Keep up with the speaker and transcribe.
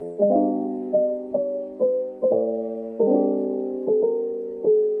Hey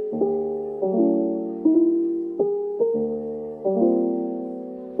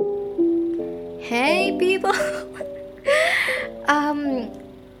people! um,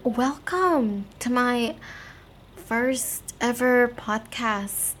 Welcome to my first ever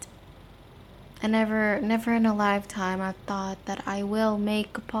podcast. And never in a lifetime I thought that I will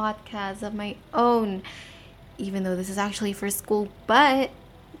make a podcast of my own, even though this is actually for school, but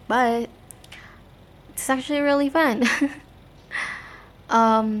it's actually really fun.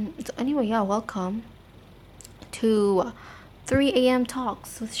 So anyway, yeah, welcome to 3 a.m.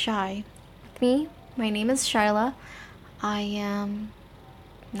 Talks with Shy. With me, my name is Shyla. I am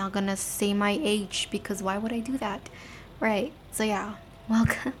not gonna say my age because why would I do that? Right. So yeah,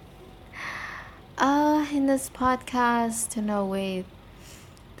 welcome. In this podcast, no wait.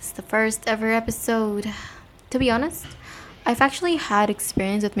 This is the first ever episode. To be honest, I've actually had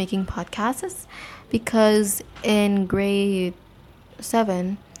experience with making podcasts because in grade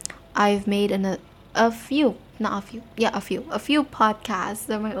 7, I've made a few, not a few, yeah, a few podcasts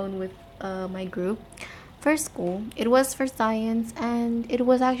of my own with my group for school. It was for science, and it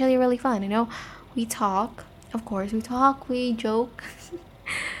was actually really fun. We talk, of course, we joke.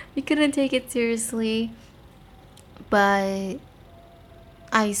 We couldn't take it seriously, but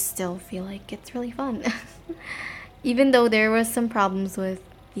I still feel like it's really fun. Even though there was some problems with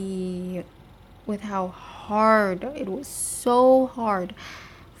how hard it was, so hard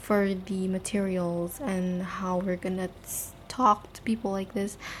for the materials and how we're gonna talk to people like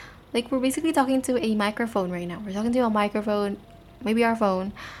this. Like, we're basically talking to a microphone right now. We're talking to a microphone, maybe our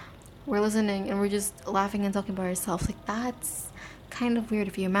phone. We're listening and we're just laughing and talking by ourselves. Like, that's kind of weird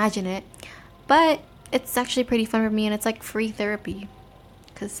if you imagine it. But it's actually pretty fun for me, and it's like free therapy.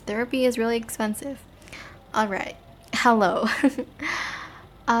 Because therapy is really expensive. Alright. Hello.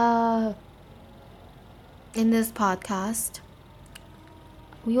 uh, in this podcast,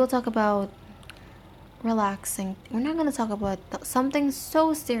 we will talk about relaxing. We're not going to talk about something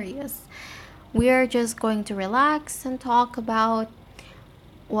so serious. We are just going to relax and talk about,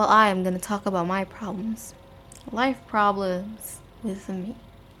 well, I am going to talk about my problems. Life problems with me.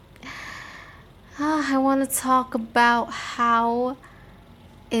 I want to talk about how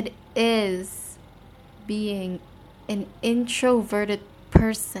it is being an introverted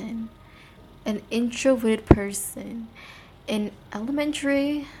person. An introverted person in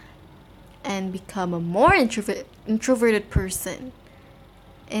elementary and become a more introverted person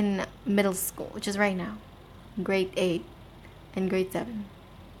in middle school, which is right now, grade 8 and grade 7.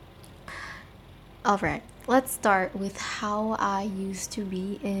 Alright, let's start with how I used to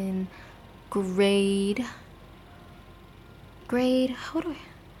be in grade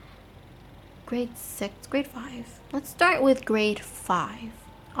 6, grade 5. Let's start with grade 5.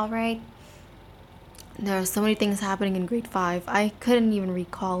 Alright, there are so many things happening in grade 5. I couldn't even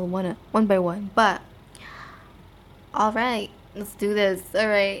recall one by one, but alright, let's do this.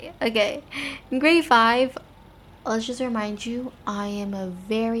 Alright, okay. In grade 5, let's just remind you, I am a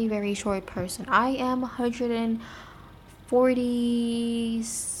very, very short person. I am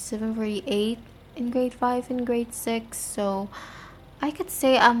 147, 48 in grade 5 and grade 6. So I could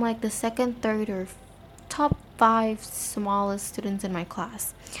say I'm like the second, third, or top 5 smallest students in my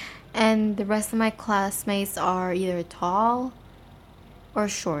class. And the rest of my classmates are either tall or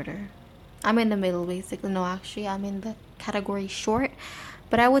shorter. I'm in the middle, basically. No, actually, I'm in the category short.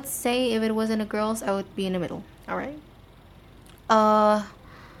 But I would say if it wasn't a girls, I would be in the middle. Alright.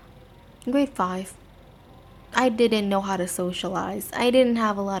 In grade 5, I didn't know how to socialize. I didn't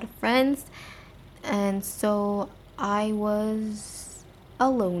have a lot of friends. And so I was a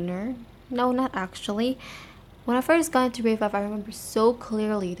loner. No, not actually. When I first got into grade 5, I remember so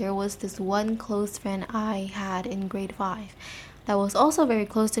clearly there was this one close friend I had in grade 5 that was also very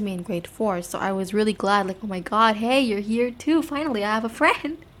close to me in grade 4. So I was really glad, like, oh my god, hey, you're here too. Finally, I have a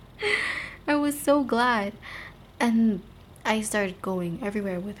friend. I was so glad. And I started going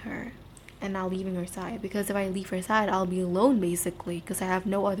everywhere with her and not leaving her side. Because if I leave her side, I'll be alone, basically. Because I have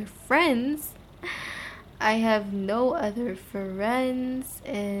no other friends. I have no other friends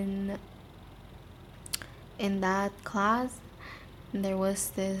in that class. And there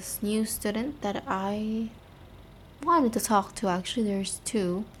was this new student that I wanted to talk to. Actually, there's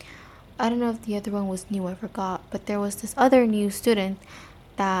two. I don't know if the other one was new, I forgot. But there was this other new student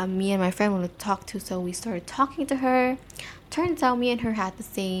that me and my friend wanted to talk to. So we started talking to her. Turns out me and her had the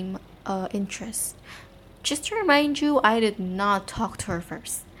same interest. Just to remind you, I did not talk to her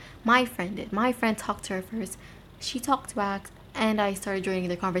first. My friend did. My friend talked to her first. She talked back, and I started joining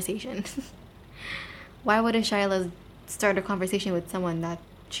the conversation. Why would a Shyla start a conversation with someone that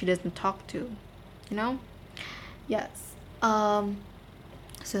she doesn't talk to, you know? Yes. Um,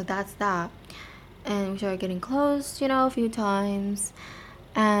 so that's that. And we started getting close, a few times.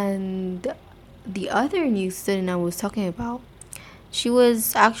 And the other new student I was talking about, she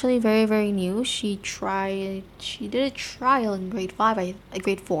was actually very, very new. She did a trial in grade 5,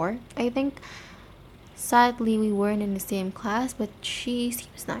 grade 4, I think. Sadly, we weren't in the same class, but she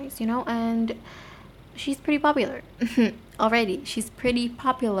seems nice, and she's pretty popular already. She's pretty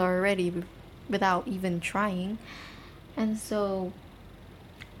popular already without even trying. And so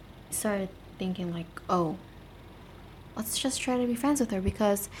started thinking like, oh, let's just try to be friends with her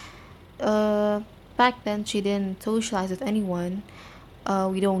because uh back then she didn't socialize with anyone.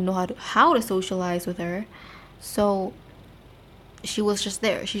 We don't know how to socialize with her. So she was just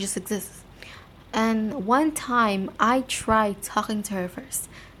there. She just exists. And one time I tried talking to her first.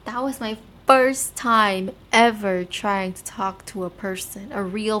 That was my first time ever trying to talk to a person, a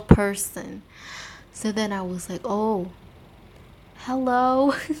real person. So then I was like, oh,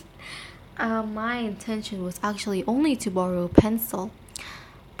 hello. My intention was actually only to borrow a pencil.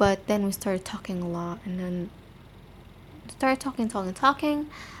 But then we started talking a lot, and then started talking.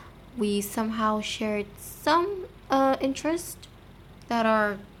 We somehow shared some interests that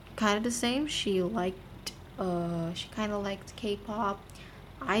are kind of the same. She kind of liked K-pop.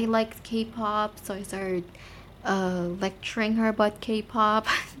 I liked K-pop, so I started lecturing her about K-pop.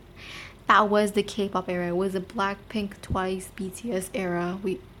 That was the K-pop era. It was the Blackpink, Twice, BTS era.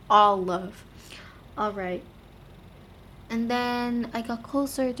 We all love. All right. And then I got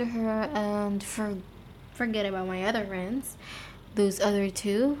closer to her and forget about my other friends. Those other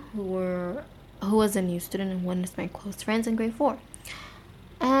two who was a new student and one is my close friends in grade 4.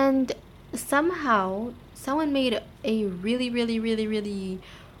 And somehow someone made a really, really, really, really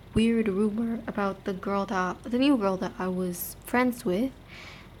weird rumor about the new girl that I was friends with.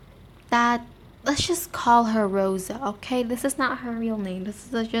 That Let's just call her Rosa, okay? This is not her real name.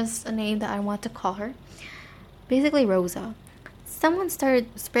 This is just a name that I want to call her. Basically, Rosa. Someone started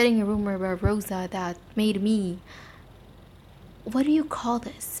spreading a rumor about Rosa that made me. What do you call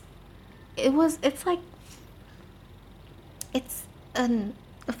this? It's like. It's a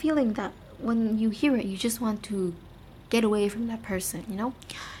feeling that when you hear it, you just want to get away from that person.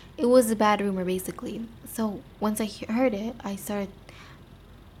 It was a bad rumor, basically. So once I heard it, I started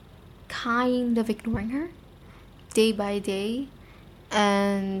kind of ignoring her day by day,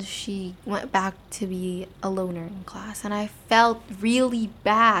 and she went back to be a loner in class, and I felt really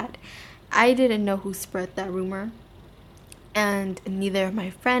bad. I didn't know who spread that rumor, and neither of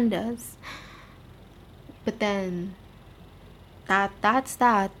my friend does. But then that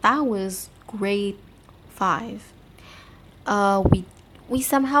was grade 5. We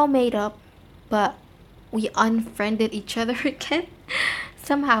somehow made up, but we unfriended each other again.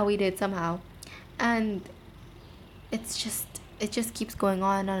 Somehow we did, somehow. And it just keeps going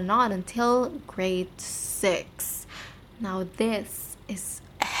on and on until grade 6. Now this is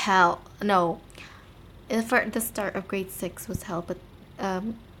hell. No, for the start of grade 6 was hell, but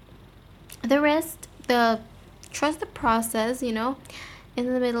the rest, the trust the process, in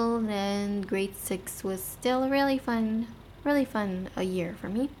the middle. Then grade 6 was still really fun a year for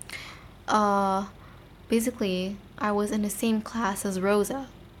me. uh Basically, I was in the same class as Rosa.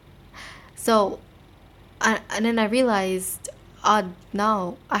 So, and then I realized,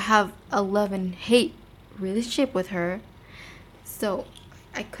 no, I have a love and hate relationship with her. So,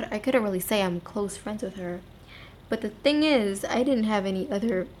 I couldn't really say I'm close friends with her. But the thing is, I didn't have any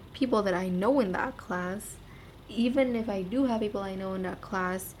other people that I know in that class. Even if I do have people I know in that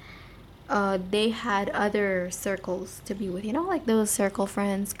class, they had other circles to be with. Like those circle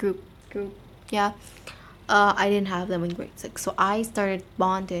friends, group. Yeah. I didn't have them in grade 6. So I started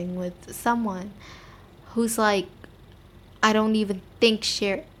bonding with someone who's like, I don't even think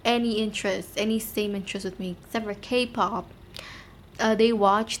share any interests, any same interest with me except for K-pop. They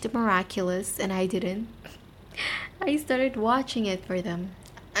watched Miraculous and I didn't. I started watching it for them.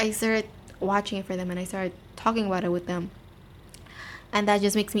 I started watching it for them and I started talking about it with them. And that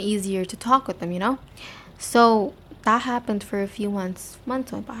just makes me easier to talk with them. So that happened for a few months.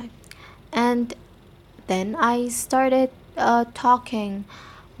 Months went by. And then I started talking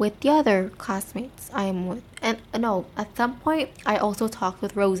with the other classmates I am with. And no, at some point, I also talked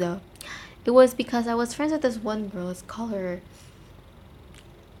with Rosa. It was because I was friends with this one girl. Let's call her.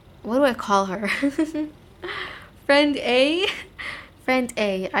 What do I call her? Friend A? Friend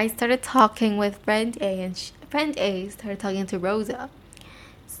A. I started talking with Friend A, and Friend A started talking to Rosa.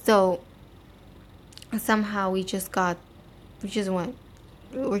 So somehow we just went.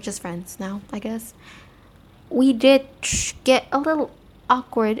 We're just friends now, I guess. We did get a little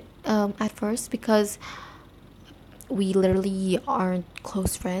awkward at first because we literally aren't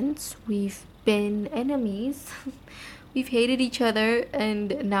close friends. We've been enemies. We've hated each other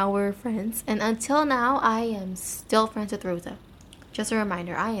and now we're friends. And until now, I am still friends with Rosa. Just a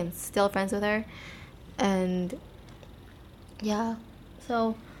reminder, I am still friends with her. And yeah,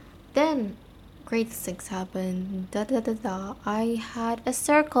 so then grade 6 happened. Da da da da. I had a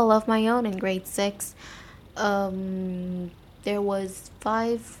circle of my own in grade 6. Um, there was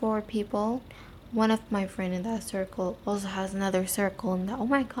 4 people. One of my friend in that circle also has another circle in that. Oh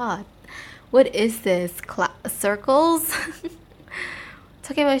my god, what is this? Circles?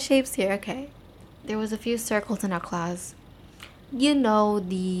 Talking about shapes here. Okay, there was a few circles in our class. You know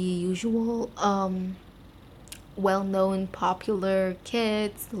the usual well-known popular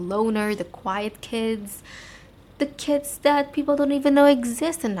kids, the loner, the quiet kids, the kids that people don't even know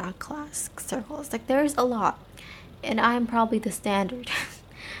exist in that class circles. Like there's a lot. And I'm probably the standard.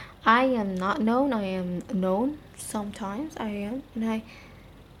 I am not known, I am known. Sometimes I am, and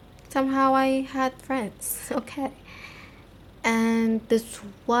I had friends. Okay. And this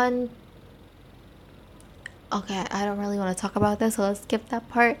one, okay, I don't really want to talk about this, so let's skip that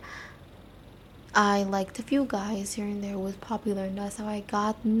part. I liked a few guys here and there, was popular, and that's how I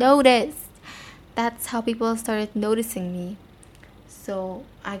got noticed. That's how people started noticing me. So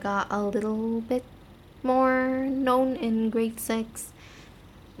I got a little bit more known in grade 6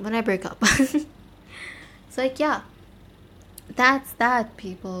 when I break up. It's like, yeah, that's that,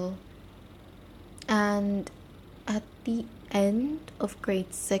 people. And at the end of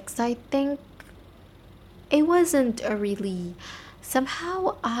grade 6, I think it wasn't a really.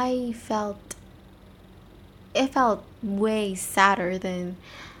 Somehow it felt way sadder than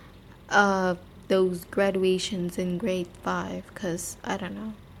uh those graduations in grade 5, because I don't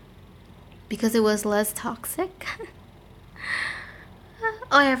know, because it was less toxic.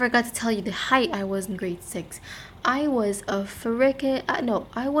 Oh, I forgot to tell you the height I was in grade 6. I was a freaking no,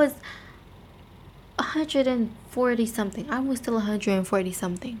 I was 140 something. I was still 140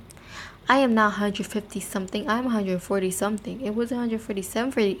 something. I am not 150 something. I'm 140 something. It was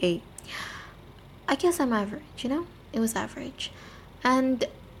 147, 48. I guess I'm average, you know? It was average. And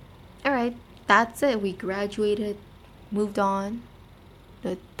alright, that's it. We graduated, moved on.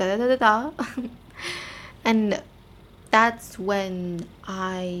 Da, da, da, da, da. And that's when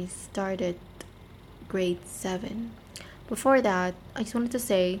I started grade 7. Before that, I just wanted to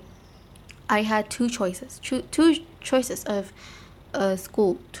say I had two choices. Two choices of a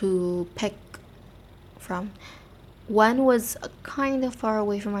school to pick from. One was kind of far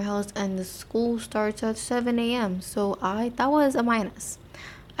away from my house, and the school starts at 7 a.m. So that was a minus.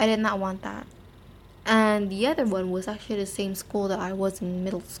 I did not want that. And the other one was actually the same school that I was in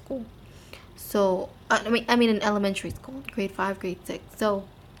middle school. So I mean in elementary school, grade 5, grade 6. So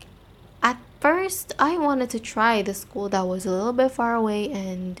at first I wanted to try the school that was a little bit far away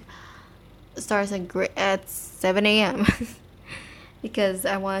and starts at 7 a.m. because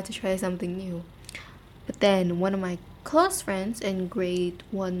I wanted to try something new. But then one of my close friends in grade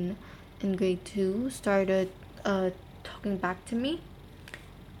 1 and grade 2 started talking back to me.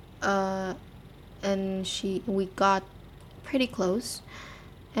 Uh, and we got pretty close.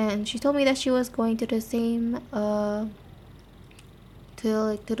 And she told me that she was going to the same to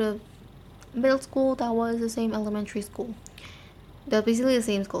the middle school that was the same elementary school. They're basically the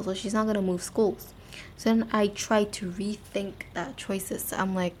same school, so she's not gonna move schools. So then I tried to rethink that choices.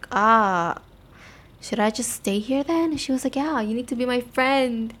 I'm like, should I just stay here then? And she was like, yeah, you need to be my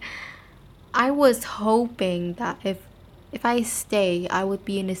friend. I was hoping that if I stay, I would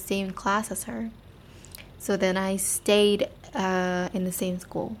be in the same class as her. So then I stayed in the same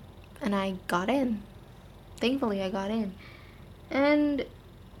school, and I got in. Thankfully, I got in, and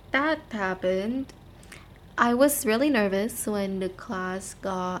that happened. I was really nervous when the class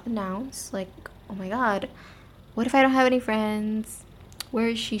got announced. Like, oh my god, what if I don't have any friends? Where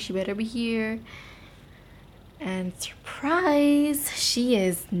is she? She better be here. And surprise, she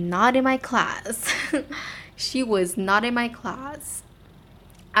is not in my class. She was not in my class.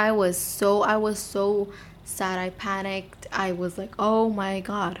 I was so sad. I panicked. I was like, oh my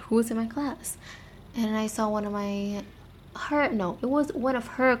god, who's in my class? And I saw it was one of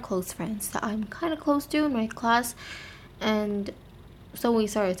her close friends that I'm kind of close to in my class. And so we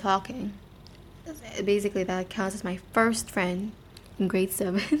started talking. Basically, that counts as my first friend in grade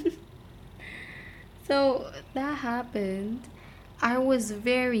 7. So that happened. I was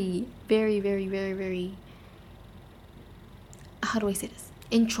very, very, very, very, very, how do I say this?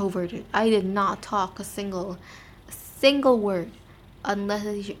 Introverted. I did not talk a single word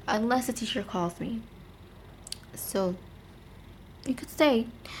unless the teacher calls me. So You could say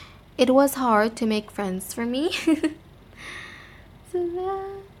it was hard to make friends for me. So yeah.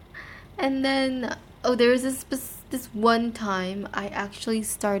 And then, oh, there was this one time I actually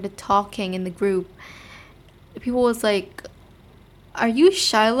started talking in the group. People was like, "Are you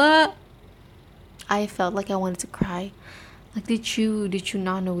Shyla?" I felt like I wanted to cry. Like, did you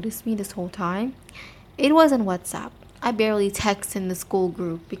not notice me this whole time? It wasn't WhatsApp. I barely text in the school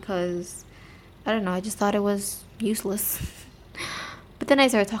group because I don't know. I just thought it was useless. But then I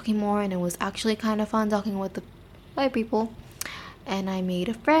started talking more, and it was actually kind of fun talking with the white people. And I made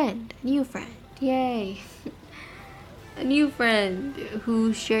a friend, a new friend. Yay! A new friend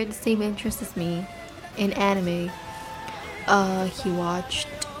who shared the same interests as me in anime. He watched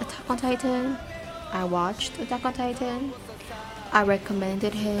Attack on Titan. I watched Attack on Titan. I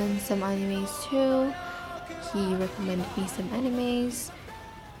recommended him some animes too. He recommended me some animes.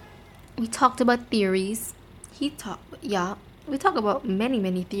 We talked about theories. Yeah, we talked about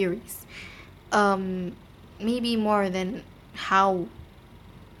many theories. Um, Maybe more than how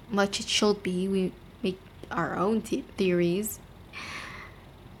much it should be. We make our own theories.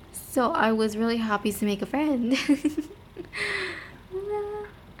 So I was really happy to make a friend.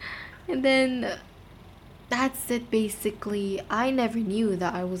 And then that's it basically. I never knew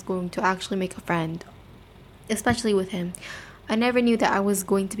that I was going to actually make a friend, especially with him. I never knew that I was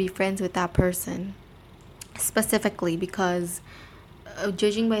going to be friends with that person, specifically because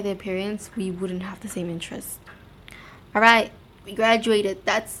judging by the appearance, we wouldn't have the same interests. All right, we graduated.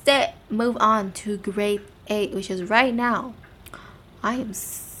 That's it. Move on to grade 8, which is right now. I am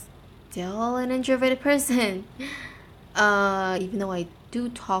still an introverted person. Even though I do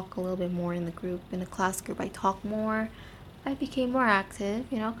talk a little bit more in the group, in the class group, I talk more. I became more active,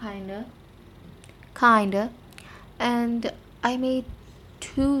 kinda. And I made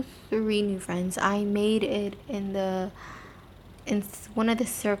 3 new friends. I made it in one of the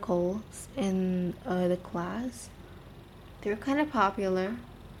circles in the class. They were kind of popular.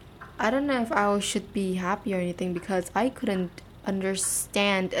 I don't know if I should be happy or anything because I couldn't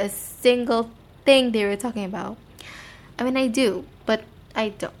understand a single thing they were talking about. I mean, I do, but I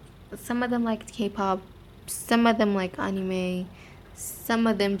don't. Some of them like K-pop, some of them like anime, some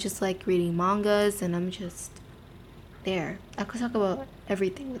of them just like reading mangas, and I'm just there. I could talk about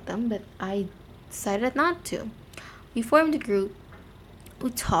everything with them, but I decided not to. We formed a group,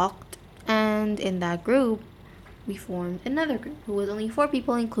 we talked, and in that group, we formed another group who was only 4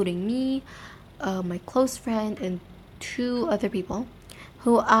 people, including me, my close friend, and 2 other people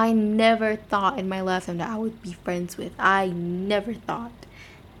who I never thought in my lifetime that I would be friends with. I never thought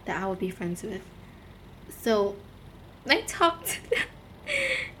that I would be friends with. So I talked to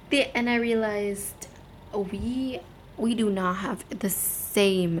them, and I realized we do not have the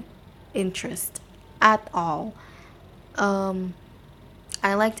same interest at all. Um,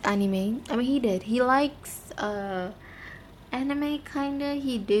 I liked anime. I mean, he did. He likes anime kinda.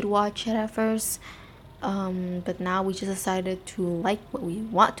 He did watch it at first. But now we just decided to like what we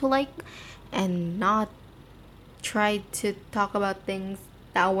want to like and not try to talk about things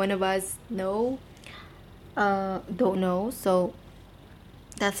that one of us don't know. So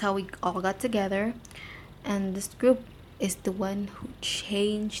that's how we all got together. And this group is the one who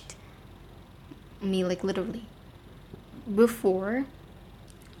changed me, like literally. Before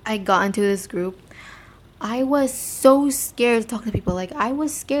I got into this group, I was so scared to talk to people. Like, I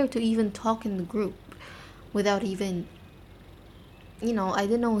was scared to even talk in the group without even, I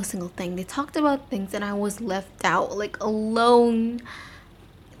didn't know a single thing. They talked about things and I was left out, like alone.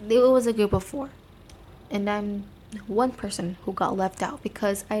 There was a group of 4, and I'm one person who got left out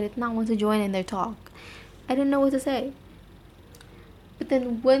because I did not want to join in their talk. I didn't know what to say. But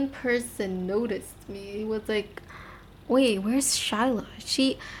then one person noticed me. He was like, "Wait, where's Shyla?"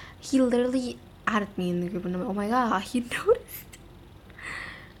 He literally added me in the group, and I'm like, "Oh my god, he noticed!"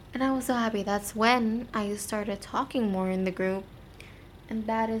 And I was so happy. That's when I started talking more in the group, and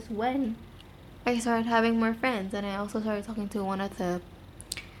that is when I started having more friends. And I also started talking to one of the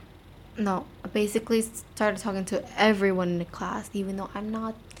no, I basically started talking to everyone in the class, even though I'm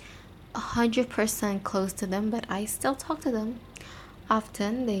not 100% close to them, but I still talk to them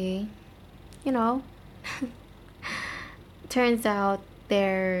often. They, you know, turns out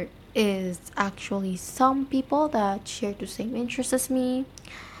there is actually some people that share the same interests as me.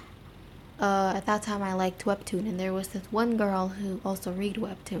 At that time, I liked webtoon, and there was this one girl who also read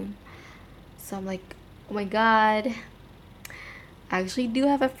webtoon. So I'm like, oh my god, I actually do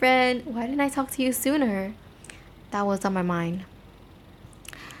have a friend. Why didn't I talk to you sooner? That was on my mind.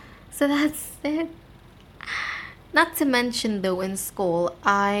 So that's it. Not to mention, though, in school,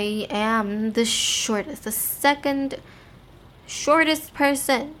 I am the shortest, the second shortest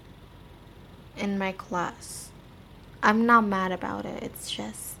person in my class. I'm not mad about it.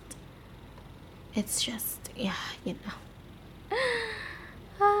 Yeah, you know.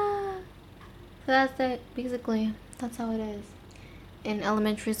 Ah, so that's it. Basically, that's how it is. In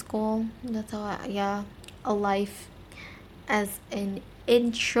elementary school, that's how yeah, a life as an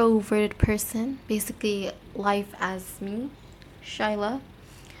introverted person. Basically, life as me, Shyla.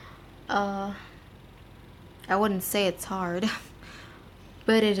 Uh, I wouldn't say it's hard,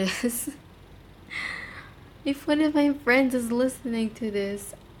 but it is. If one of my friends is listening to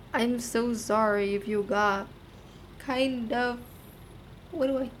this, I'm so sorry if you got kind of what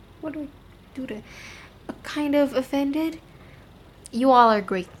do I do to kind of offended. You all are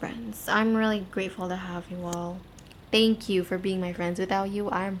great friends. I'm really grateful to have you all. Thank you for being my friends. Without you,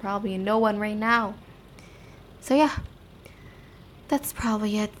 I'm probably no one right now. So yeah, that's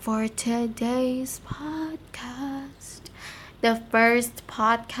probably it for today's podcast. The first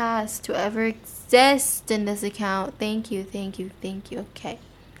podcast to ever exist in this account. Thank you, thank you, thank you. Okay.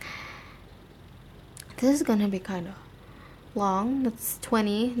 This is gonna be kind of long. That's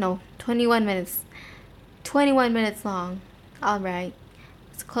 21 minutes. 21 minutes long. Alright,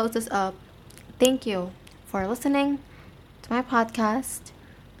 let's close this up. Thank you for listening to my podcast.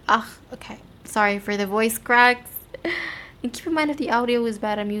 Okay. Sorry for the voice cracks. And keep in mind if the audio is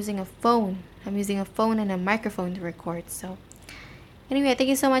bad, I'm using a phone. I'm using a phone and a microphone to record. So, anyway, thank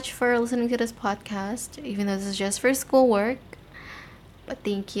you so much for listening to this podcast, even though this is just for schoolwork. But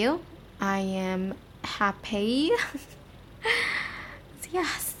thank you. I am happy. So, yeah,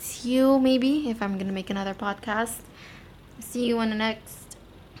 see you maybe if I'm going to make another podcast. See you on the next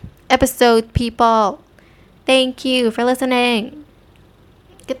episode, people. Thank you for listening.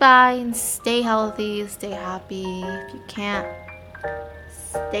 Goodbye and stay healthy, stay happy. If you can't,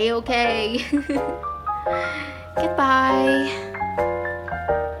 stay okay. Goodbye.